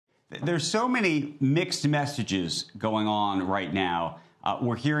There's so many mixed messages going on right now.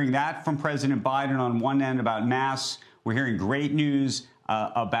 We're hearing that from President Biden on one end about masks. We're hearing great news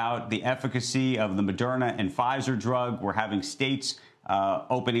about the efficacy of the Moderna and Pfizer drug. We're having states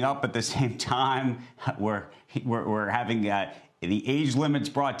opening up at the same time. We're having the age limits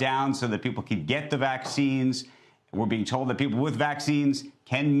brought down so that people can get the vaccines. We're being told that people with vaccines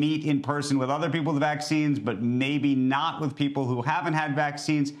can meet in person with other people with vaccines, but maybe not with people who haven't had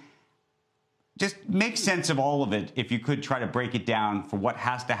vaccines. Just make sense of all of it if you could try to break it down for what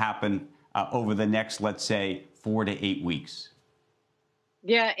has to happen over the next, let's say, 4 to 8 weeks.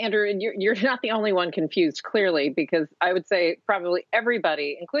 Yeah, Andrew, and you're not the only one confused, clearly, because I would say probably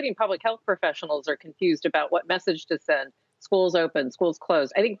everybody, including public health professionals, are confused about what message to send. Schools open, schools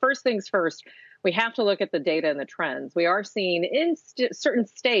closed. I think first things first, we have to look at the data and the trends. We are seeing in certain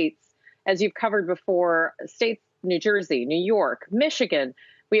states, as you've covered before, states, New Jersey, New York, Michigan,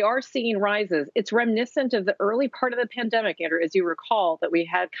 we are seeing rises. It's reminiscent of the early part of the pandemic, Andrew, as you recall, that we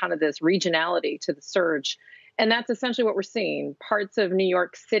had kind of this regionality to the surge. And that's essentially what we're seeing. Parts of New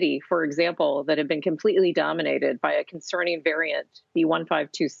York City, for example, that have been completely dominated by a concerning variant,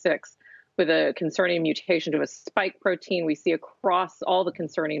 E484Q with a concerning mutation to a spike protein we see across all the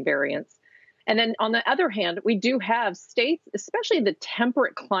concerning variants. And then on the other hand, we do have states, especially the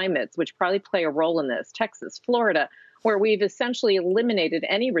temperate climates, which probably play a role in this, Texas, Florida, where we've essentially eliminated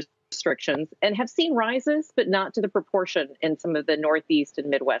any restrictions and have seen rises, but not to the proportion in some of the Northeast and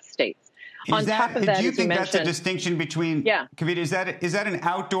Midwest states. On top of that, do you think that's a distinction between, Kavita, is that an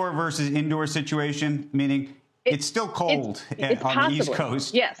outdoor versus indoor situation? Meaning it's still cold on the East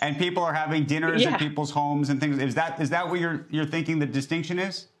Coast, yes, and people are having dinners at people's homes and things. Is that what you're thinking the distinction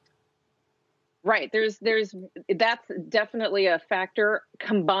is? Right. That's definitely a factor.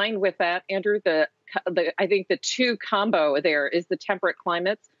 Combined with that, Andrew, I think the two combo there is the temperate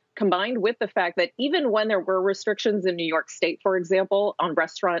climates, combined with the fact that even when there were restrictions in New York State, for example, on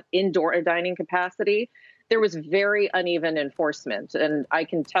restaurant indoor dining capacity, there was very uneven enforcement. And I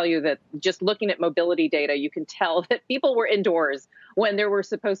can tell you that just looking at mobility data, you can tell that people were indoors when there were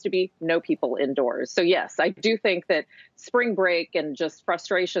supposed to be no people indoors. So yes, I do think that spring break and just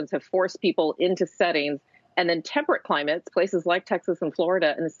frustrations have forced people into settings. And then temperate climates, places like Texas and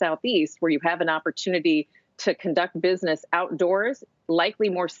Florida in the Southeast, where you have an opportunity to conduct business outdoors, likely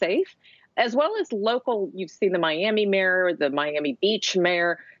more safe, as well as local. You've seen the Miami mayor, the Miami Beach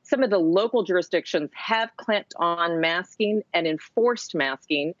mayor. Some of the local jurisdictions have clamped on masking and enforced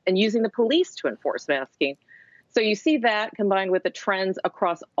masking and using the police to enforce masking. So you see that combined with the trends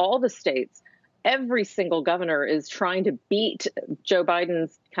across all the states. Every single governor is trying to beat Joe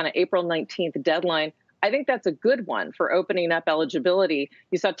Biden's kind of April 19th deadline. I think that's a good one for opening up eligibility.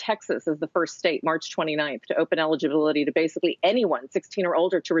 You saw Texas as the first state, March 29th, to open eligibility to basically anyone 16 or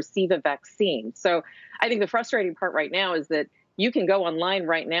older to receive a vaccine. So I think the frustrating part right now is that you can go online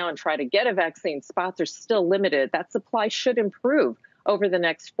right now and try to get a vaccine. Spots are still limited. That supply should improve over the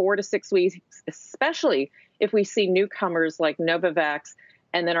next 4 to 6 weeks, especially if we see newcomers like Novavax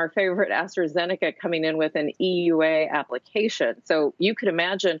and then our favorite AstraZeneca coming in with an EUA application. So you could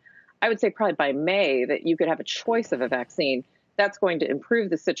imagine, I would say probably by May, that you could have a choice of a vaccine. That's going to improve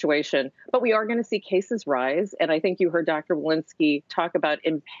the situation. But we are going to see cases rise. And I think you heard Dr. Walensky talk about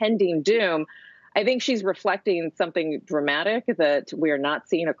impending doom. I think she's reflecting something dramatic that we are not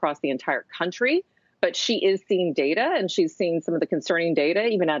seeing across the entire country. But she is seeing data, and she's seeing some of the concerning data,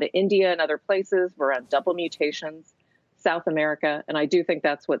 even out of India and other places, around double mutations, South America. And I do think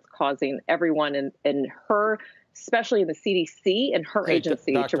that's what's causing everyone in her, especially in the CDC and her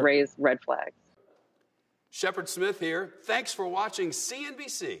agency, to raise red flags. Shepard Smith here. Thanks for watching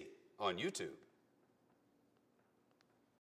CNBC on YouTube.